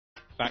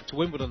Back to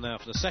Wimbledon now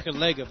for the second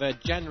leg of their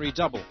January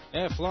double.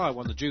 Air Flyer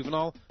won the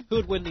juvenile. Who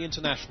would win the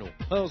international?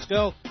 Pearl's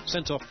Girl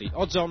sent off the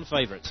odds-on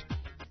favourites.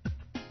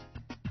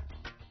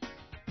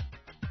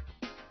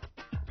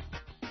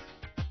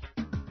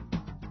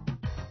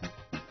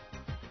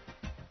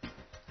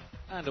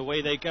 And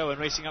away they go, and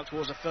racing up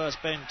towards the first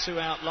bend, 2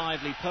 out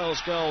lively. Pearl's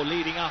Girl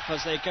leading up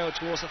as they go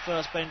towards the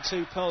first bend,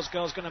 2. Pearl's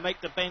Girl's going to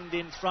make the bend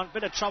in front.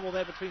 Bit of trouble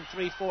there between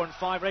 3, 4 and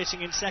 5.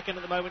 Racing in second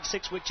at the moment,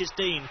 6 Witches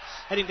Dean.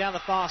 Heading down the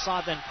far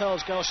side then,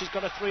 Pearl's Girl, she's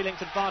got a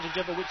 3-length advantage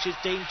over Witches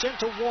Dean.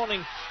 Gentle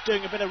Warning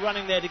doing a bit of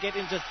running there to get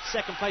into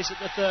second place at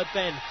the third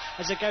bend.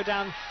 As they go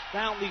down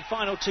the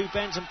final 2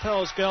 bends, and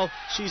Pearl's Girl,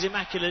 she's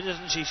immaculate,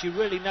 isn't she? She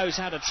really knows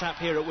how to trap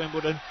here at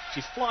Wimbledon.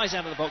 She flies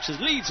out of the boxes,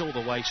 leads all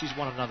the way. She's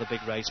won another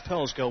big race.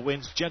 Pearl's Girl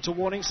wins. Gentle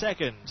Warning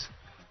second.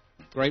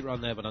 Great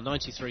run there, but a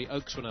 93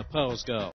 Oaks winner, Pearl's Girl.